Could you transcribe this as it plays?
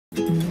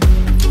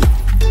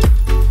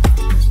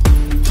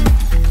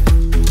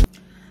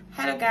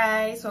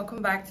guys,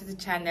 welcome back to the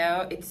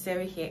channel. It's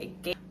Sarah here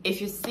again.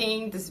 If you're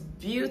seeing this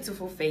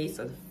beautiful face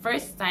for the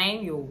first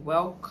time, you're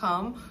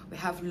welcome. We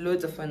have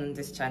loads of fun on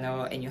this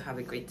channel and you have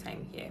a great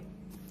time here.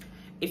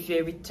 If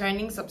you're a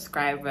returning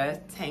subscriber,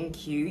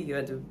 thank you.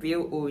 You're the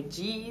real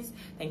OGs.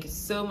 Thank you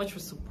so much for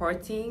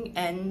supporting,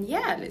 and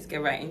yeah, let's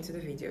get right into the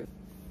video.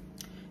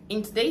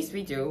 In today's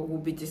video, we'll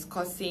be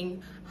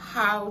discussing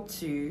how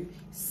to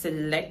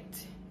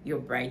select your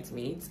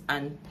bridesmaids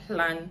and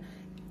plan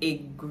a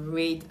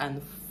great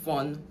and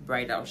fun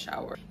bridal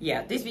shower.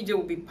 Yeah, this video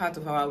will be part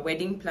of our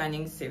wedding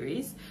planning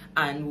series,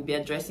 and we'll be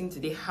addressing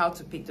today how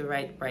to pick the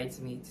right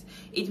bridesmaids.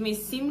 It may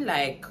seem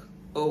like,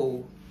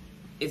 oh,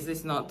 is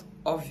this not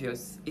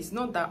obvious? It's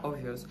not that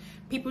obvious.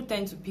 People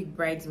tend to pick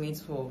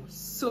bridesmaids for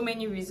so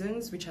many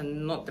reasons, which are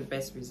not the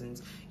best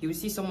reasons. You will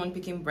see someone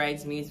picking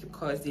bridesmaids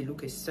because they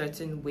look a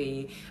certain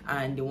way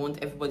and they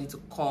want everybody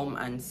to come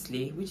and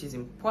slay, which is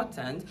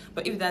important.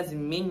 But if that's the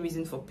main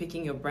reason for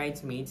picking your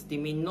bridesmaids, they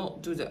may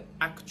not do the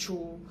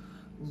actual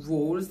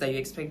roles that you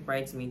expect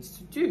bridesmaids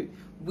to do,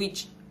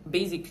 which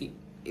basically,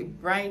 a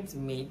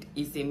bridesmaid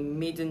is a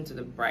maiden to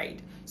the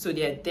bride, so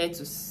they are there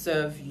to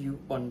serve you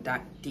on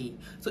that day.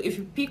 So if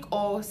you pick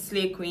all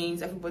slay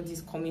queens,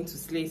 everybody's coming to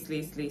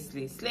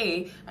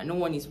slay, and no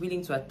one is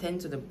willing to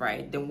attend to the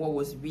bride, then what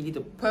was really the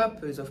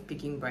purpose of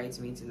picking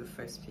bridesmaids in the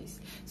first place?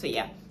 So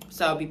yeah,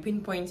 so I'll be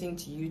pinpointing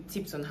to you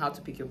tips on how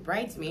to pick your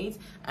bridesmaids,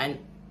 and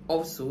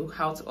also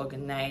how to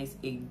organize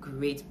a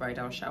great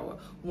bridal shower,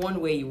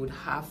 one where you would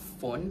have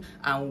fun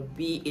and will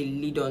be a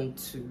lead on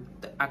to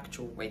the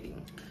actual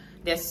wedding.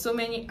 There's so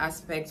many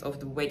aspects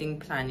of the wedding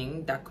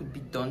planning that could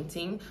be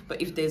daunting,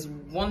 but if there's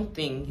one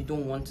thing you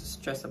don't want to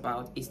stress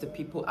about, it's the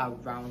people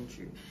around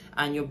you.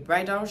 And your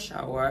bridal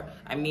shower,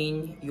 I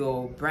mean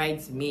your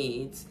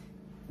bridesmaids,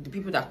 the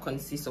people that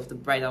consist of the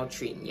bridal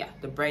train, yeah,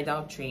 the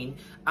bridal train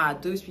are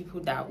those people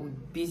that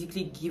would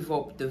basically give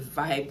up the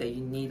vibe that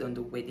you need on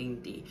the wedding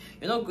day.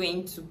 You're not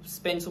going to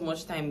spend so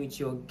much time with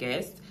your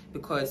guests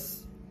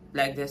because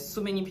like there's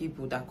so many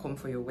people that come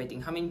for your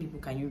wedding. How many people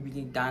can you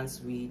really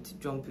dance with,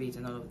 jump with,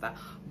 and all of that?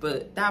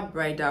 But that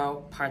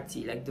bridal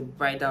party, like the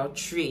bridal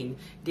train,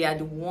 they are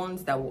the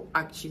ones that will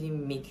actually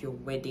make your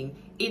wedding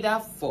either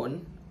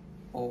fun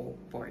or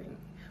boring.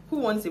 Who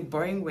wants a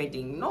boring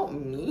wedding? Not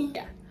me.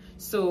 Yeah.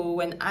 So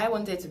when I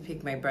wanted to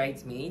pick my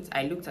bridesmaids,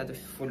 I looked at the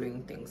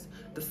following things.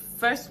 The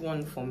first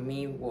one for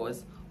me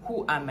was,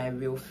 who are my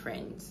real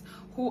friends?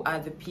 Who are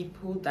the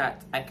people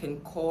that I can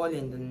call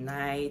in the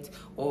night,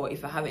 or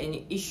if I have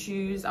any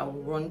issues I'll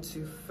run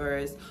to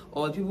first,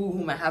 or people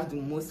whom I have the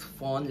most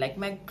fun, like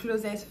my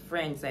closest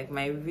friends, like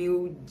my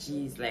real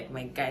G's, like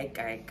my guy.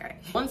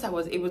 Once I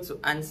was able to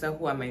answer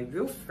who are my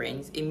real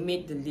friends, it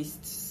made the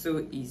list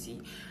so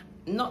easy.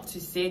 Not to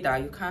say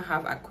that you can't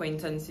have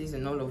acquaintances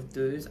and all of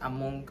those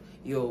among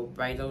your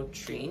bridal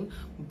train,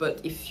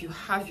 but if you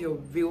have your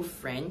real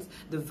friends,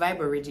 the vibe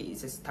already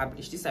is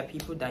established. These are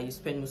people that you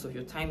spend most of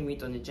your time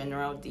with on a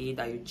general day,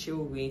 that you chill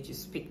with, you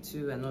speak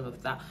to, and all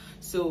of that.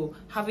 So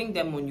having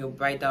them on your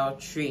bridal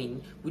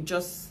train would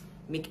just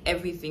make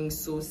everything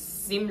so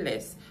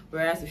seamless.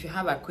 Whereas if you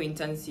have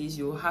acquaintances,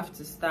 you'll have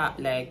to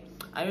start, like,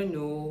 I don't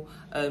know,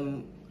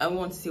 I don't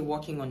want to say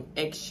walking on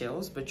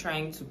eggshells, but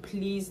trying to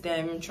please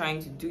them,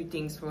 trying to do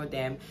things for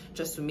them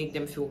just to make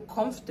them feel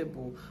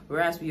comfortable.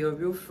 Whereas with your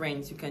real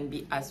friends, you can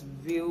be as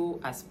real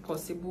as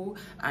possible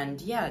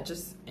and yeah,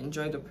 just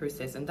enjoy the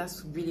process. And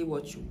that's really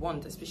what you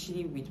want,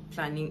 especially with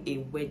planning a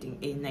wedding,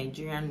 a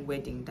Nigerian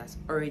wedding that's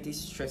already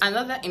stressful.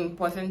 Another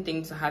important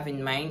thing to have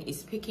in mind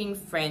is picking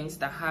friends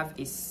that have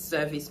a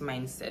service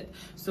mindset.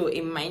 So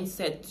a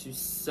mindset to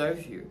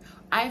serve you.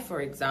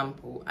 For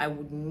example, I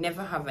would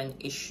never have an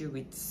issue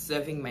with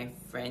serving my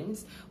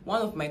friends.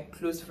 One of my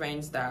close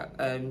friends that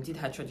did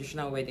her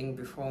traditional wedding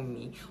before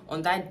me,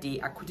 on that day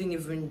I couldn't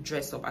even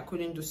dress up. I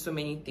couldn't do so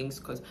many things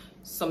because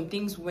some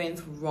things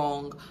went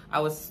wrong. I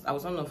was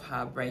one of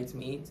her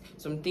bridesmaids.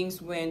 Some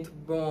things went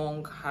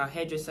wrong. Her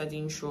hairdresser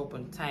didn't show up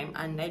on time,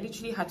 and I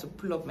literally had to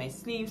pull up my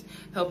sleeves,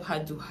 help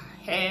her do her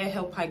hair,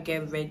 help her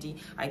get ready.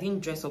 I didn't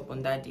dress up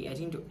on that day. I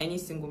didn't do any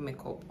single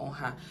makeup on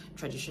her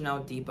traditional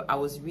day, but I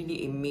was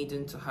really a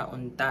maiden to her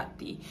on that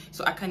day.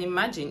 So I can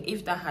imagine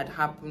if that had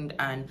happened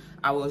and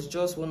I was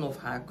just one of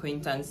her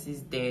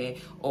acquaintances there,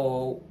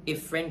 or a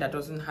friend that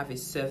doesn't have a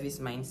service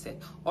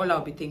mindset, all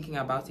I'll be thinking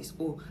about is,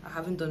 oh, I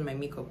haven't done my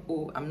makeup,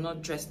 oh, I'm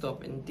not dressed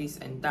up, and this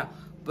and that.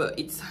 But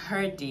it's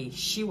her day.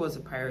 She was a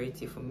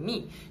priority for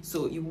me.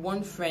 So you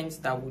want friends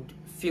that would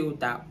feel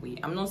that way.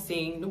 I'm not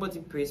saying nobody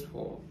prays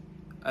for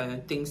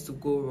things to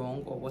go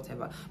wrong or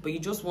whatever, but you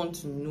just want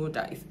to know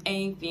that if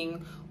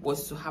anything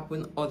was to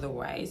happen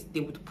otherwise,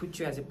 they would put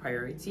you as a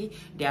priority.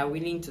 They are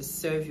willing to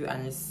serve you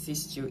and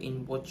assist you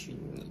in what you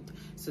need.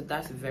 So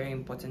that's very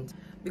important.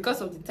 Because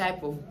of the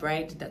type of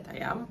bride that I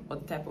am, or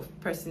the type of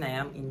person I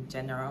am in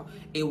general,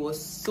 it was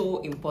so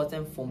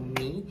important for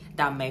me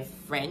that my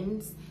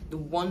friends the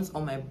ones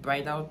on my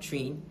bridal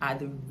train are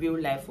the real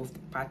life of the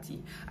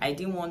party. I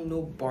didn't want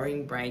no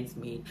boring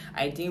bridesmaid.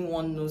 I didn't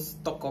want no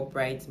stuck-up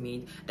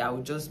bridesmaid that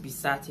would just be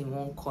sat in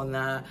one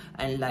corner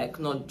and like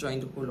not join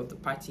the whole of the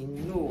party.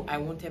 No, I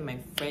wanted my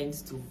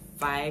friends to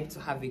vibe, to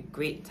have a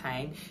great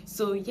time.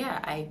 So yeah,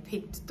 I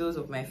picked those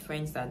of my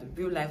friends that are the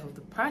real life of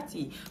the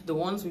party, the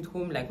ones with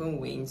whom, like when we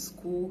were in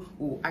school,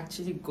 we'll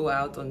actually go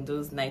out on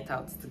those night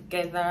outs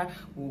together,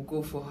 we'll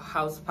go for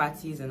house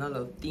parties and all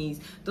of these.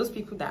 Those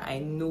people that I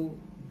know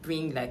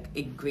bring like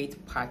a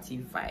great party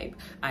vibe,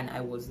 and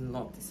I was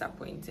not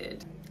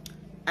disappointed.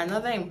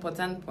 Another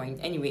important point,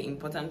 anyway,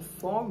 important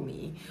for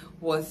me,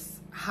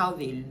 was how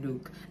they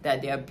look,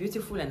 that they are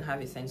beautiful and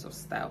have a sense of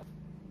style.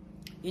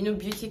 You know,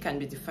 beauty can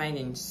be defined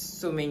in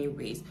so many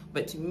ways,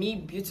 but to me,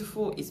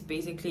 beautiful is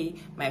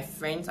basically my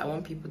friends. I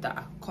want people that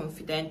are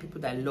confident, people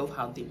that love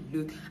how they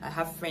look. I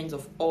have friends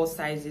of all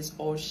sizes,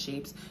 all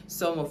shapes.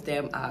 Some of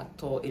them are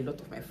tall. A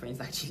lot of my friends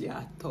actually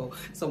are tall.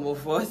 Some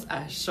of us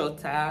are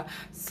shorter.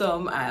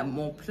 Some are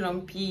more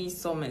plumpy.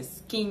 Some are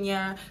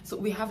skinnier. So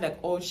we have like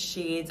all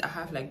shades. I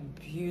have like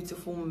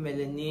beautiful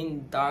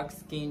melanin, dark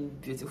skin,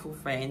 beautiful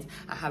friends.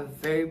 I have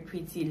very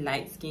pretty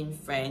light skin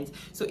friends.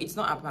 So it's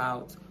not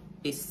about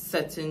a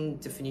certain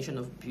definition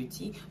of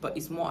beauty, but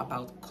it's more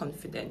about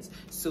confidence.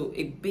 So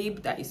a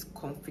babe that is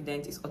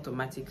confident is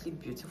automatically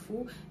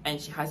beautiful,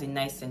 and she has a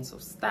nice sense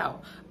of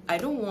style. I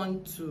don't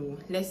want to,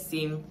 let's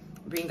say,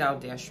 bring out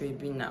the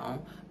ashwebi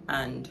now,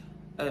 and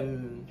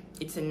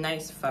it's a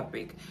nice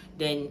fabric,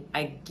 then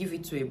I give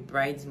it to a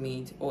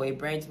bridesmaid, or a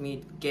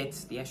bridesmaid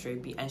gets the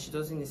ashwebi and she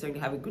doesn't necessarily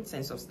have a good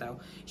sense of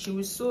style. She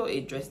will sew a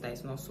dress that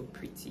is not so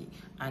pretty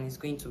and it's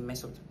going to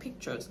mess up the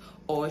pictures,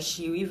 or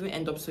she will even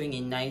end up sewing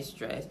a nice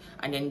dress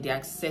and then the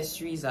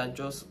accessories are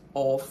just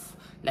off.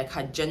 Like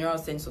her general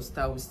sense of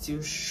style will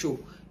still show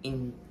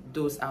in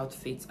those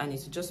outfits and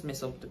it will just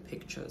mess up the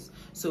pictures.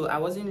 So I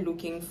wasn't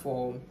looking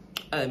for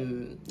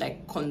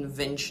like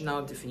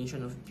conventional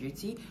definition of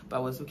beauty, but I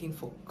was looking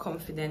for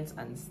confidence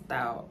and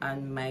style,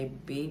 and my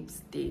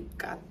babes, they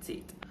got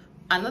it.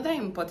 Another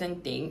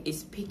important thing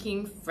is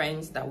picking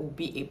friends that will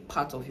be a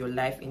part of your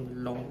life in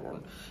the long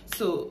run.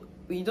 So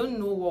we don't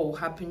know what will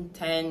happen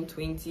 10,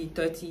 20,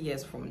 30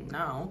 years from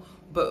now,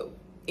 but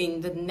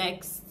in the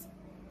next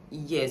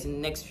years, in the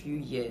next few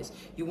years,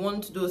 you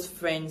want those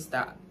friends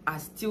that are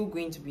still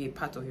going to be a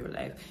part of your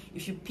life.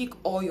 If you pick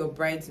all your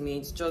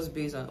bridesmaids just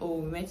based on, oh,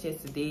 we met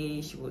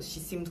yesterday, she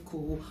seemed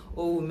cool,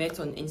 oh, we met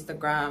on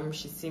Instagram,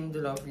 she seemed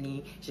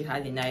lovely, she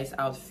had a nice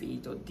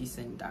outfit, or this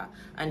and that,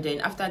 and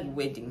then after the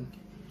wedding,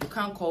 you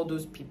can't call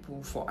those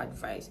people for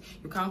advice.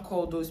 You can't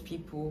call those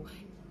people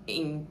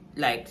in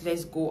like,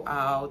 let's go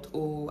out,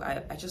 oh,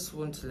 I just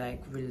want to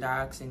like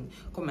relax and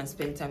come and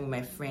spend time with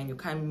my friend. You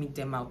can't meet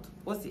them out.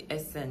 What's the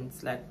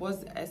essence? Like, what's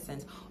the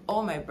essence?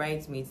 All my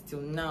bridesmaids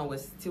till now were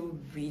still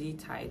really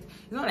tight.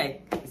 It's not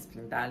like it's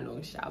been that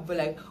long, but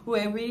like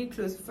we're really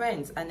close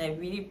friends, and I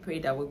really pray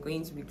that we're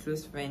going to be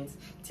close friends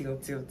till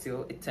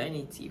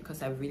eternity,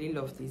 because I really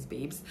love these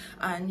babes.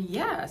 And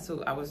yeah,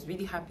 so I was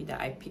really happy that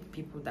I picked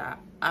people that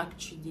are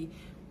actually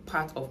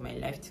part of my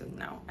life till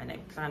now, and I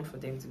plan for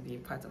them to be a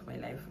part of my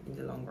life in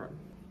the long run.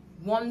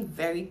 One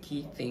very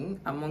key thing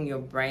among your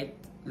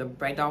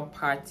bridal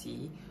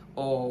party,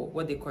 or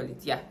what they call it,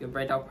 yeah, your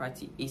bridal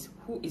party, is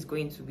who is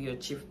going to be your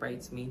chief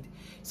bridesmaid.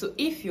 So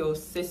if your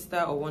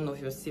sister or one of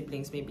your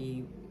siblings,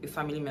 maybe a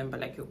family member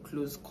like your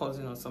close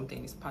cousin or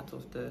something, is part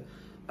of the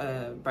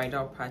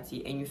bridal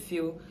party, and you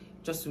feel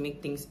just to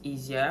make things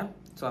easier,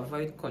 to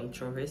avoid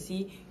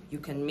controversy, you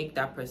can make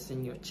that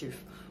person your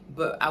chief.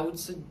 But I would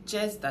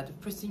suggest that the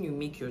person you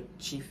make your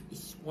chief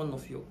is one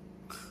of your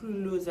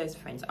closest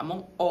friends.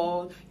 Among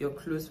all your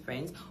close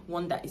friends,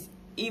 one that is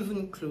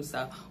even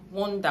closer,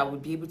 one that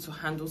would be able to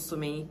handle so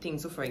many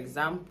things. So for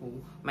example,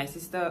 my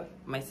sister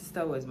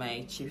was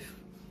my chief,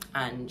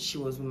 and she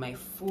was with my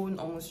phone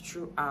almost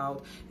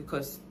throughout,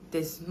 because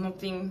there's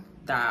nothing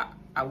that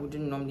I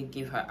wouldn't normally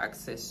give her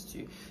access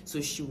to.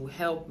 So she will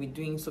help with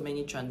doing so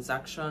many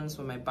transactions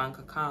for my bank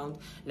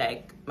account.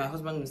 Like my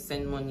husband will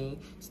send money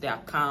to the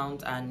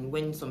account, and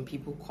when some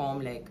people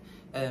come, like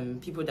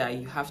people that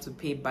you have to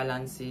pay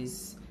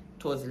balances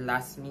towards the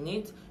last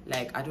minute,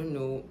 like I don't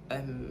know,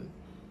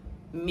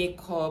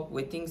 makeup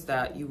were things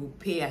that you will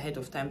pay ahead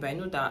of time. But I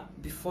know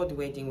that before the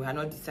wedding we had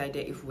not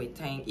decided if we're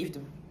tying,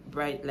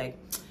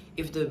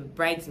 if the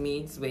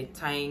bridesmaids were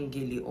tying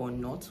gilly or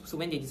not. So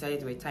when they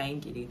decided they were tying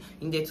gilly,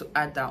 you needed to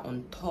add that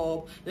on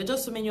top. There are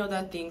just so many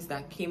other things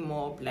that came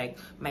up, like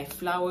my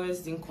flowers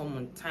didn't come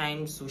on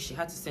time, so she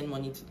had to send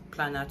money to the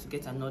planner to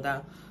get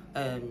another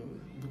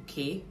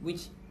bouquet,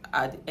 which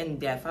at the end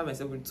there I found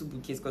myself with 2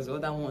 bouquets because the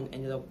other one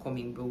ended up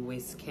coming, but we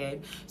were scared.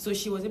 So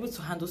she was able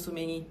to handle so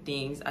many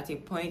things. At a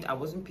point I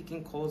wasn't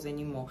picking calls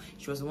anymore.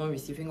 She was the one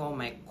receiving all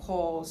my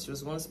calls. She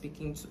was the one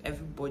speaking to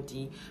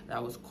everybody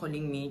that was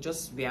calling me,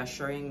 just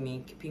reassuring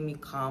me, keeping me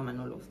calm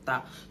and all of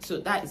that. So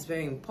that is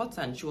very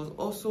important. She was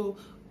also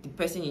the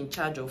person in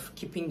charge of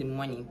keeping the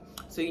money.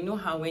 So you know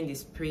how when they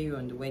spray you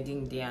on the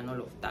wedding day and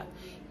all of that,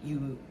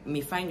 you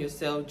may find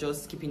yourself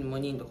just keeping the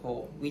money in the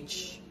hall,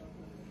 which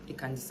they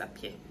can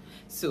disappear.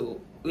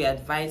 So we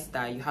advise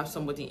that you have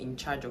somebody in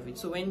charge of it.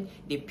 So when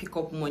they pick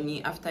up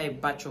money after a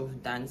batch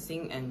of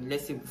dancing, and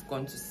let's say we've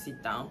gone to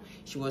sit down,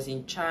 she was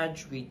in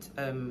charge with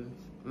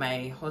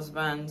my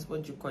husband's,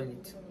 what do you call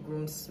it,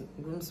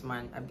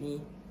 groomsman,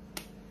 abi,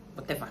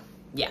 whatever,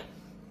 yeah,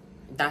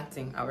 that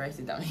thing, I'll write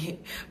it down here.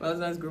 My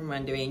husband's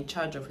groomsman, they were in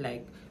charge of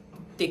like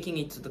taking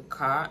it to the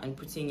car and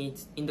putting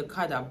it in the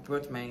car that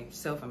brought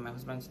myself and my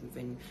husband to the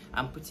venue,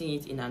 and putting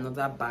it in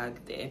another bag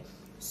there.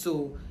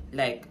 So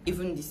like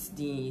even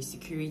the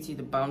security,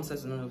 the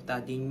bouncers and all of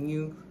that, they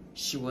knew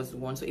she was the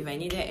one. So if I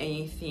needed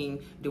anything,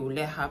 they would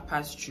let her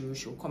pass through.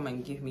 She'll come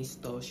and give me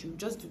stuff. She'll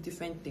just do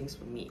different things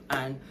for me,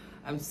 and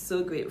I'm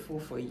so grateful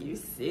for you,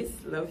 sis.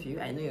 Love you.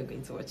 I know you're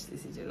going to watch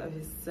this video. Love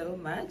you so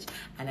much,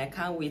 and I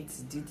can't wait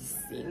to do the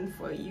same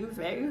for you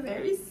very,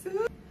 very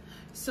soon.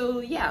 So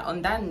yeah,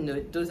 on that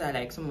note, those are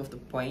like some of the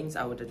points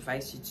I would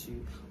advise you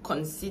to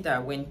consider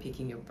when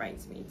picking your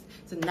bridesmaids.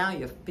 So now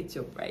you've picked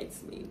your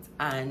bridesmaids,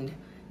 and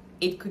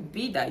it could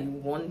be that you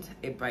want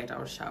a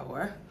bridal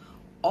shower,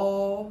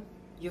 or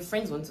your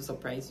friends want to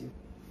surprise you.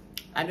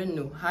 I don't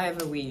know,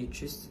 however way you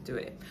choose to do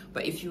it.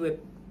 But if you were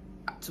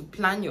to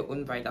plan your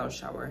own bridal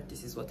shower,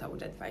 this is what I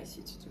would advise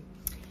you to do.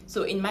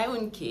 So in my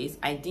own case,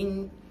 I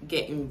didn't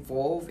get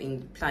involved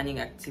in planning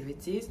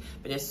activities,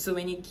 but there's so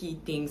many key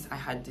things I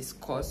had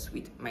discussed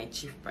with my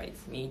chief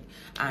bridesmaid,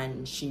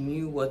 and she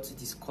knew what to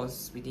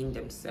discuss within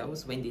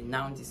themselves when they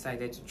now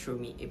decided to throw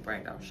me a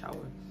bridal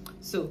shower.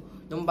 So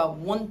number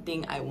one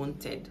thing I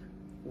wanted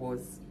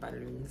was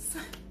balloons.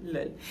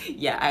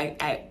 Yeah,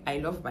 I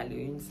love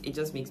balloons. It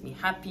just makes me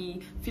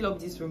happy. Fill up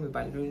this room with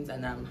balloons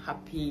and I'm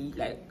happy,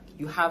 like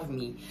you have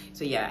me.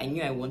 So yeah, I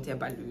knew I wanted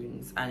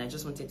balloons, and I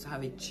just wanted to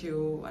have a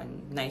chill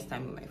and nice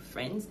time with my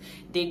friends.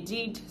 They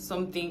did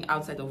something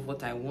outside of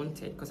what I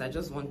wanted, because I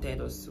just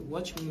wanted us to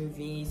watch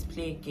movies,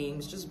 play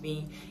games, just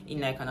be in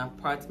like an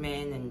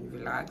apartment and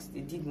relax. They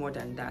did more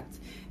than that,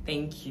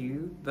 thank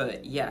you.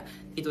 But yeah,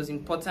 it was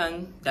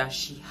important that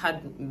she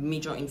had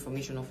major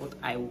information of what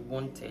I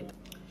wanted.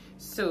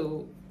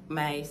 So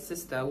my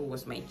sister, who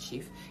was my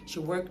chief, she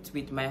worked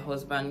with my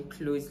husband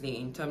closely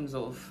in terms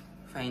of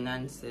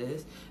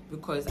finances,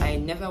 because I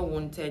never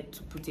wanted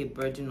to put a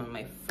burden on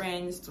my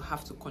friends to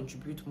have to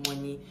contribute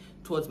money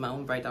towards my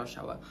own bridal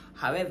shower.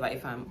 However,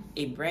 if I'm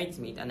a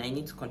bridesmaid and I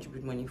need to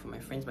contribute money for my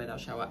friend's bridal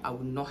shower, I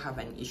would not have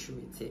an issue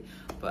with it.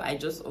 But I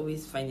just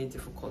always find it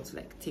difficult to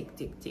like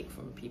take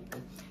from people.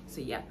 So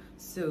yeah,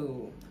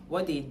 so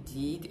what they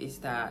did is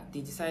that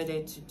they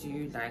decided to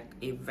do like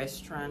a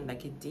restaurant,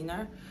 like a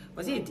dinner.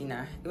 Was it a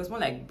dinner? It was more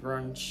like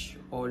brunch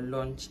or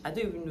lunch. I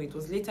don't even know. It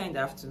was later in the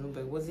afternoon, but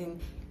it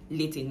wasn't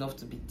late enough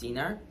to be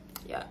dinner.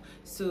 Yeah,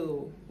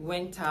 so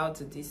went out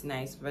to this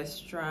nice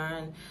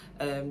restaurant.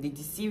 They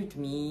deceived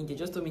me. They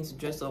just told me to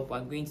dress up. We're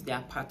going to the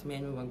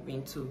apartment, we were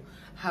going to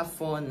have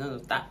fun and all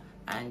of that.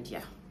 And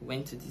yeah,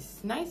 went to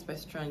this nice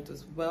restaurant. It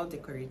was well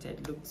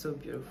decorated, looked so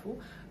beautiful.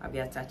 I'll be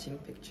attaching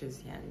pictures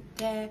here and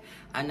there.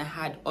 And I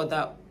had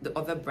the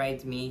other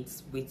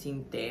bridesmaids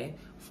waiting there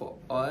for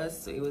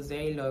us, so it was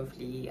very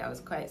lovely. I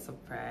was quite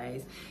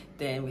surprised.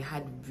 Then we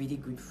had really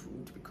good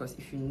food, because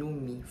if you know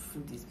me,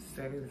 food is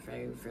very,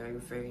 very, very,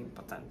 very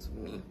important to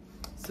me.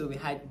 So we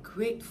had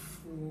great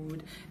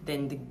food.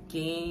 Then the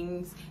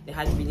games, they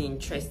had really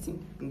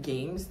interesting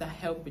games that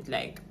helped with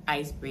like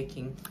ice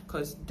breaking,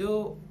 because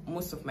though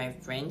most of my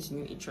friends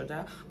knew each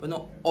other, but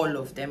not all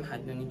of them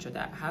had known each other.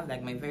 I have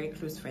like my very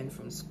close friend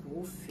from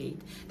school,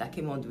 Faith, that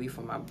came all the way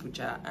from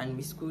Abuja, and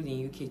we schooled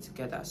in UK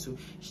together. So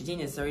she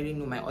didn't necessarily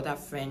know my other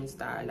friends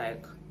that are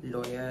like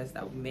lawyers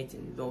that we met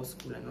in law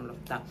school and all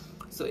of that.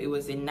 So it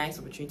was a nice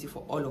opportunity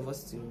for all of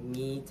us to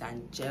meet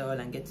and gel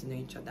and get to know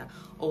each other.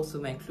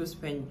 Also, my close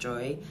friend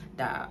Joy,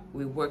 that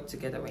we worked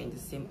together, we're in the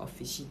same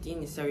office, she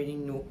didn't necessarily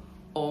know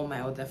all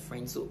my other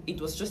friends. So it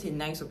was just a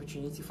nice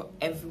opportunity for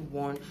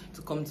everyone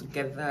to come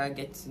together,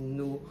 get to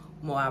know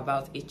more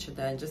about each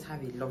other, and just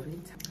have a lovely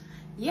time.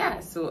 Yeah,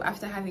 so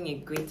after having a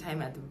great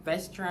time at the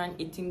restaurant,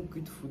 eating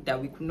good food that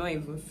we could not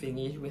even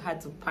finish, we had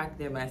to pack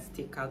them as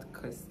takeout,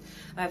 because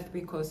that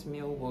 3-course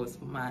meal was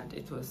mad.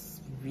 It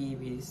was really,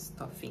 really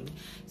stuffing.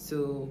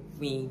 So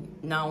we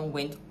now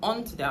went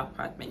on to the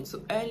apartment.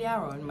 So earlier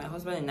on, my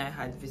husband and I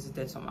had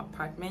visited some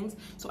apartments,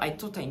 so I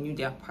thought I knew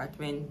the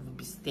apartment we'd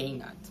be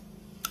staying at.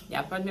 The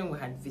apartment we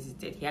had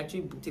visited, he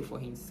actually booked it for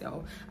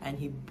himself, and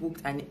he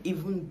booked an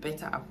even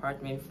better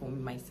apartment for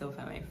myself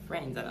and my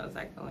friends. And I was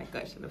like, oh my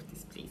gosh, I love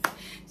this place.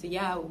 So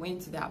yeah, we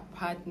went to the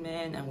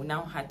apartment, and we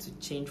now had to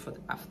change for the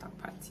after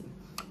party.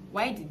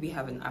 Why did we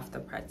have an after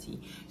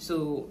party?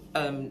 So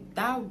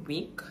that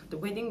week, the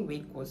wedding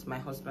week, was my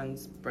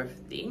husband's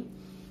birthday.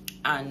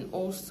 And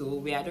also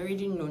we had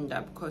already known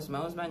that, because my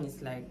husband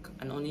is like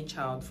an only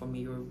child from a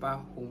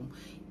Yoruba home,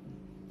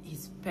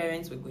 his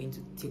parents were going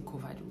to take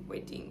over the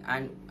wedding,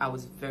 and I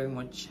was very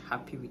much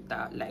happy with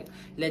that. Like,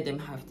 let them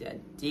have their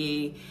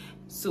day.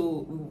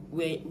 So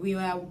we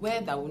were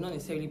aware that we'll not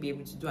necessarily be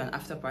able to do an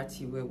after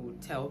party where we'll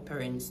tell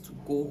parents to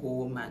go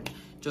home and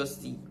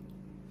just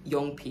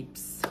young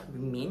peeps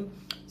remain.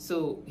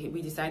 So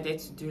we decided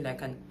to do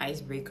like an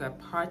icebreaker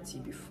party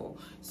before.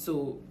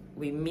 So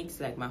we mixed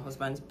like my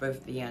husband's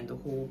birthday and the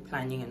whole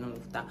planning and all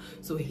of that.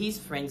 So his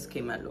friends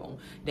came along,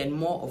 then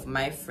more of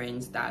my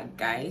friends that are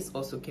guys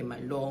also came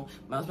along.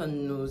 My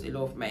husband knows a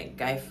lot of my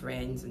guy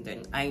friends, and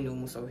then I know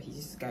most of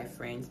his guy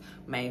friends.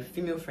 My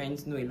female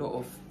friends know a lot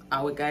of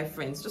our guy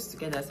friends, just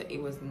together. So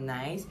it was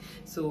nice.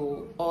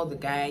 So all the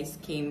guys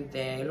came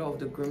there, a lot of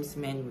the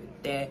groomsmen were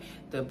there,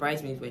 the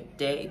bridesmaids were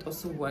there. It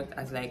also worked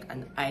as like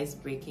an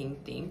ice-breaking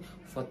thing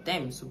for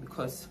them. So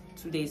because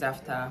 2 days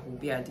after we'll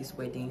be at this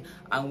wedding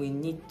and we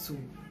need to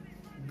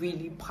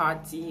really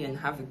party and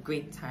have a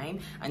great time,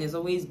 and it's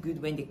always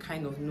good when they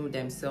kind of know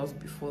themselves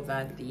before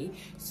that day,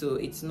 so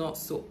it's not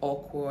so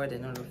awkward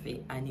and all of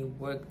it, and it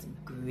worked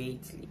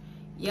greatly.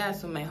 Yeah,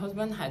 so my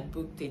husband had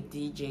booked a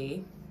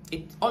DJ.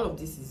 All of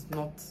this is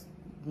not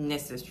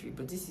necessary,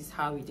 but this is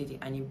how we did it,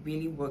 and it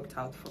really worked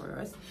out for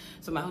us.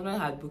 So my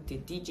husband had booked a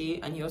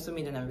DJ, and he also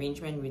made an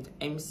arrangement with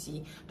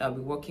MC that will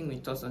be working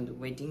with us on the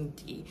wedding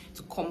day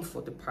to come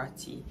for the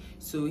party.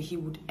 So he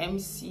would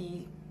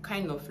MC,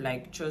 kind of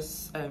like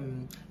just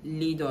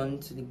lead on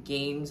to the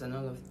games and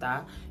all of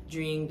that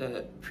during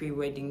the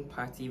pre-wedding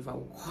party, if I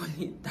will call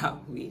it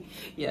that way.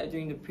 Yeah,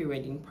 during the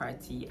pre-wedding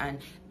party, and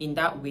in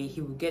that way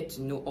he will get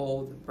to know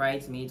all the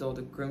bridesmaids, all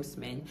the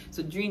groomsmen.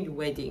 So during the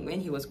wedding,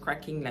 when he was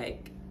cracking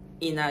like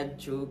inner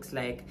jokes,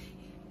 like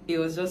it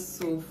was just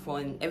so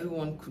fun.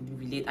 Everyone could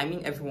relate. I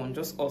mean everyone,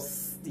 just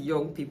us, the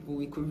young people,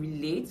 we could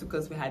relate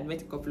because we had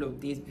met a couple of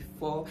days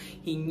before.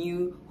 He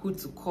knew who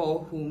to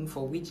call whom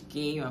for which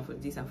game and for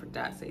this and for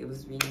that. So it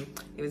was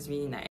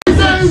really nice.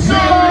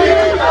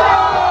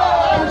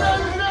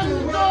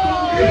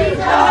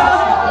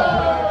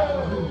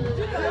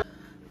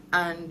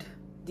 And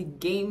the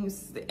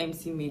games the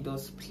MC made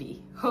us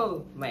play,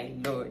 oh my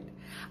lord,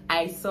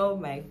 I saw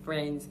my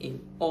friends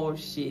in all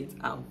shades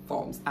and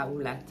forms. I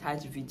will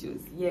attach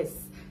videos. Yes,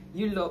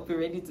 you lot be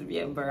ready to be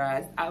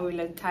embarrassed. I will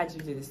attach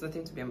videos. There's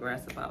nothing to be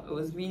embarrassed about. It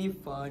was really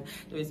fun.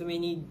 There were so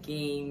many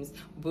games,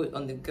 both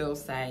on the girl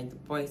side, the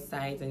boy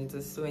side, and it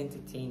was so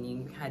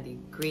entertaining. We had a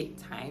great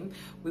time.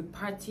 We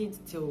partied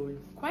till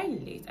quite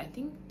late, I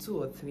think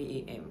 2 or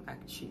 3 a.m.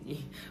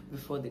 actually,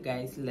 before the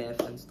guys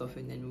left and stuff,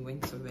 and then we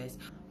went to rest.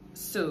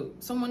 So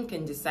someone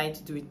can decide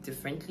to do it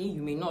differently.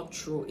 You may not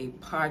throw a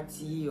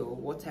party or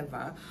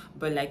whatever,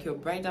 but like your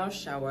bridal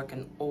shower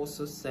can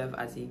also serve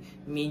as a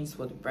means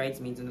for the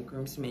bridesmaids and the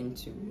groomsmen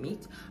to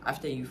meet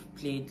after you've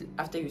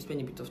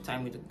spent a bit of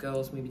time with the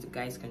girls. Maybe the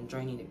guys can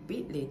join in a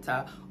bit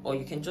later, or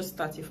you can just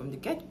start it from the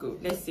get-go.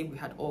 Let's say we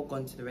had all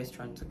gone to the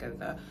restaurant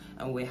together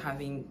and we're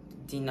having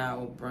dinner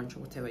or brunch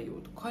or whatever you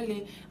would call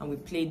it, and we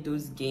played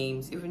those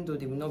games, even though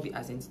they will not be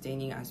as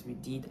entertaining as we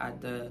did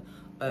at the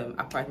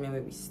apartment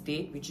where we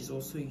stayed, which is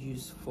also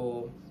used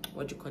for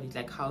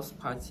like house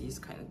parties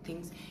kind of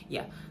things.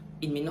 Yeah,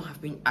 it may not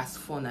have been as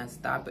fun as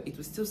that, but it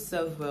will still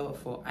serve well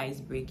for ice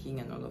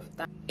breaking and all of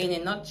that. In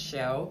a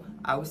nutshell,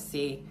 I would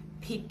say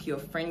pick your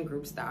friend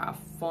groups that are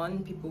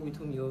fun, people with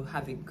whom you'll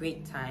have a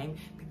great time,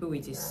 people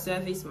with a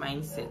service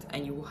mindset,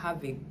 and you will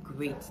have a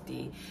great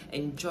day.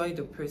 Enjoy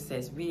the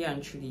process. Really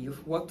and truly,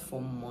 you've worked for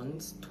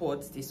months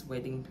towards this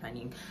wedding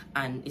planning,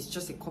 and it's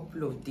just a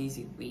couple of days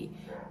away.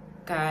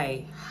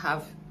 Guy,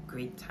 have a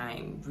great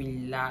time,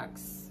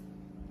 relax,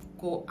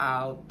 go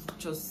out,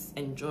 just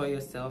enjoy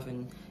yourself,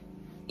 and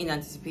in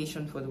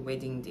anticipation for the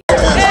wedding day.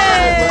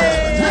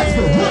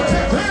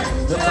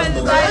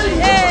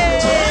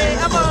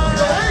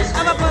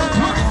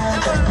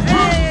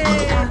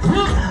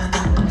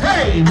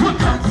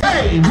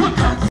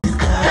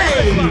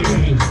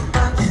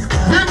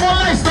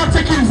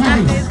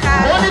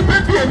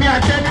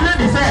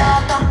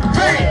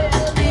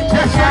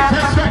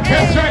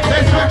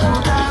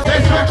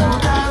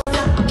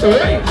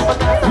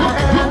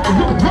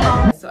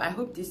 So I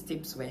hope these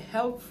tips were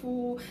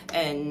helpful,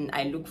 and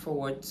I look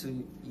forward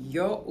to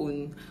your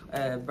own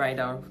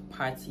bridal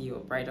party or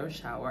bridal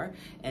shower.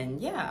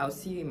 And yeah, I'll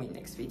see you in my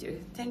next video.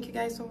 Thank you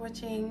guys for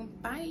watching.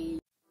 Bye.